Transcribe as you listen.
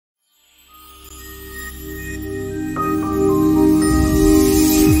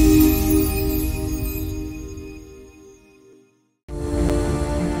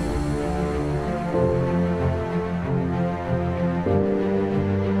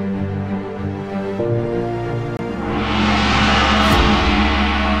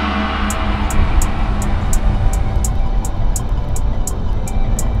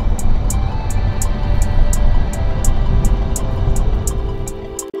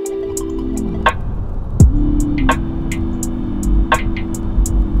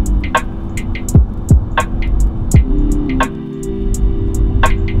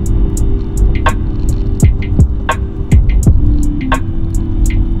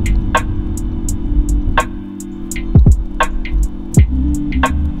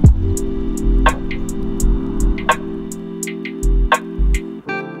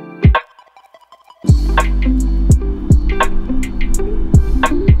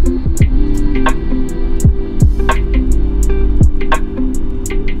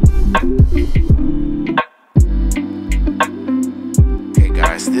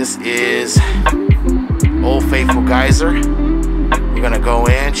geyser. We're gonna go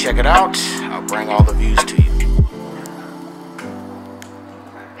in, check it out. I'll bring all the views to you.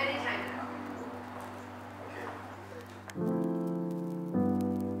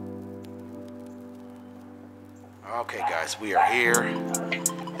 Okay guys, we are here.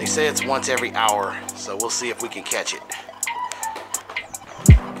 They say it's once every hour, so we'll see if we can catch it.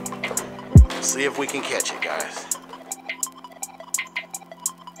 See if we can catch it, guys.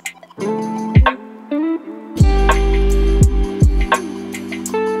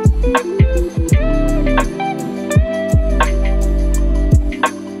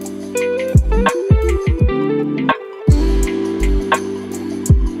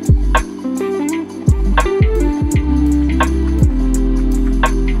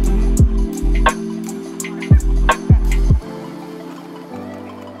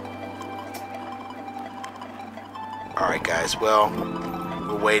 Alright guys, well,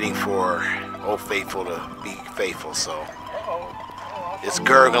 we're waiting for Old Faithful to be faithful, so it's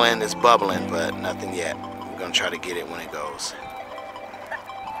gurgling, it's bubbling, but nothing yet. We're gonna try to get it when it goes.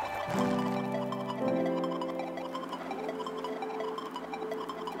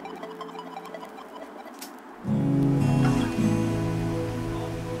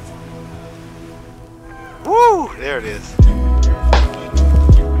 Woo! There it is.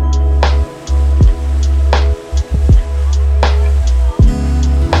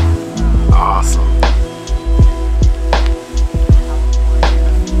 Awesome.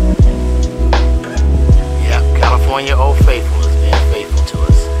 Yeah, California Old Faithful is being faithful to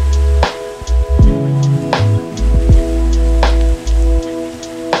us.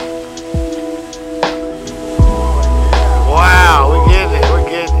 Wow, we're getting it, we're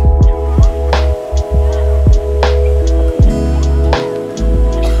getting it.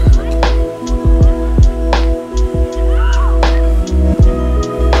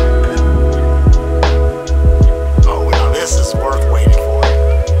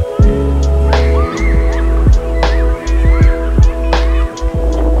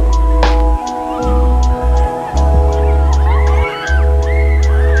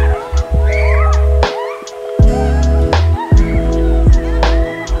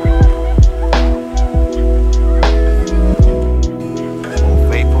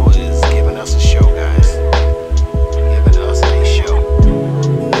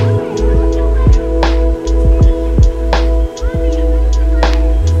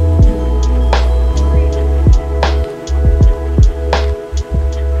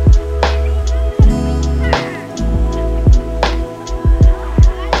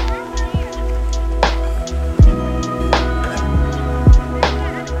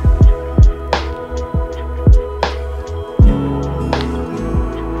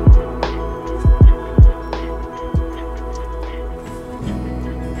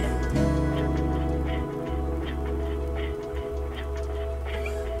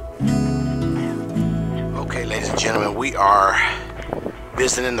 Okay, ladies and gentlemen, we are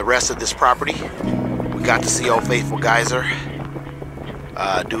visiting the rest of this property. We got to see Old Faithful Geyser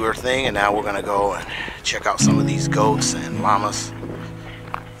do her thing, and now we're gonna go and check out some of these goats and llamas,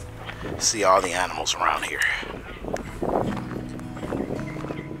 see all the animals around here.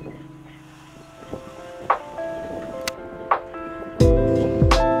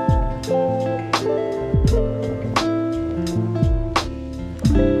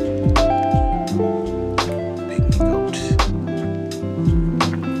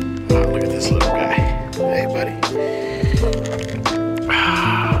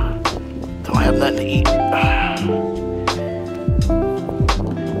 Nothing to eat. Look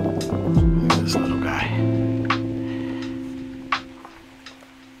at this little guy.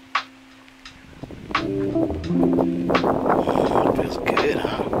 Feels good,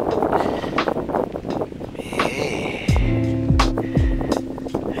 huh? Hey.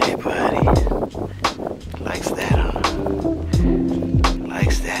 Hey, buddy. Likes that, huh?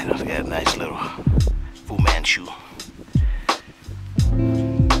 Likes that. He's got a nice little Fu Manchu.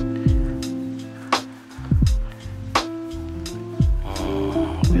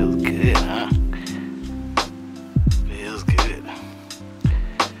 Feels good, huh? Feels good.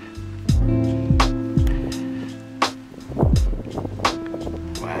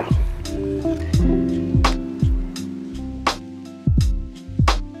 Wow.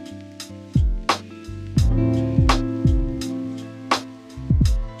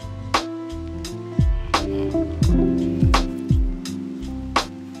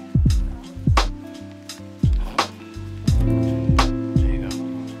 There you go.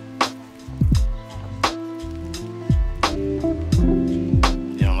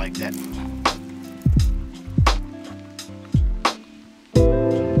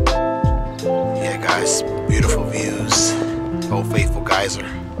 Faithful Geyser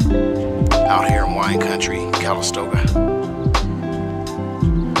out here in wine country, Calistoga,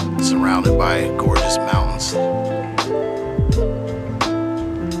 surrounded by gorgeous mountains.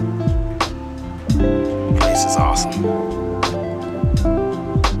 The place is awesome.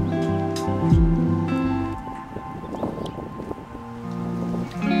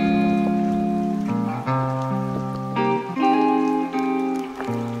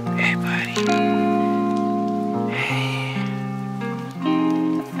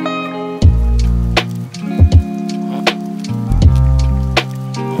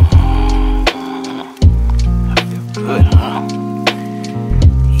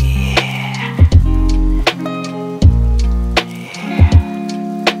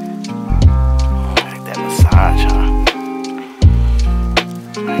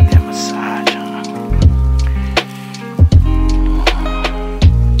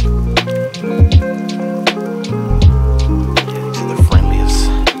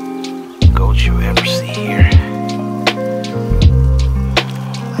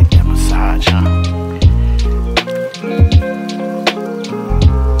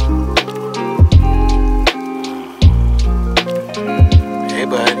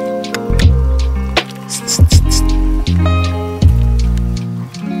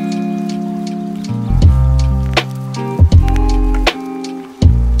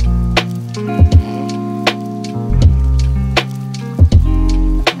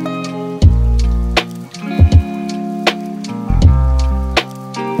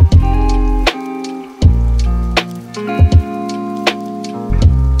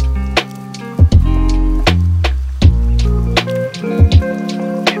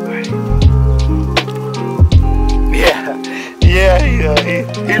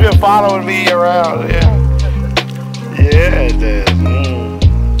 He's been following me around, yeah. Yeah, it does.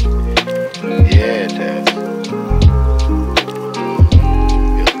 Yeah, it does.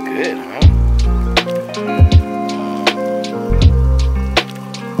 Feels good, huh?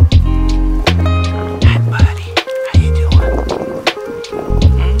 Hi, buddy. How you doing?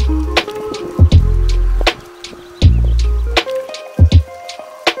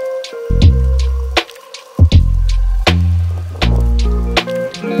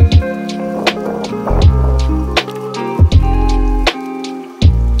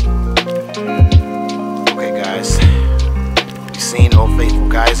 Faithful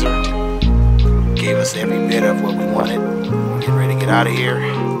Geyser gave us every bit of what we wanted. We're getting ready to get out of here.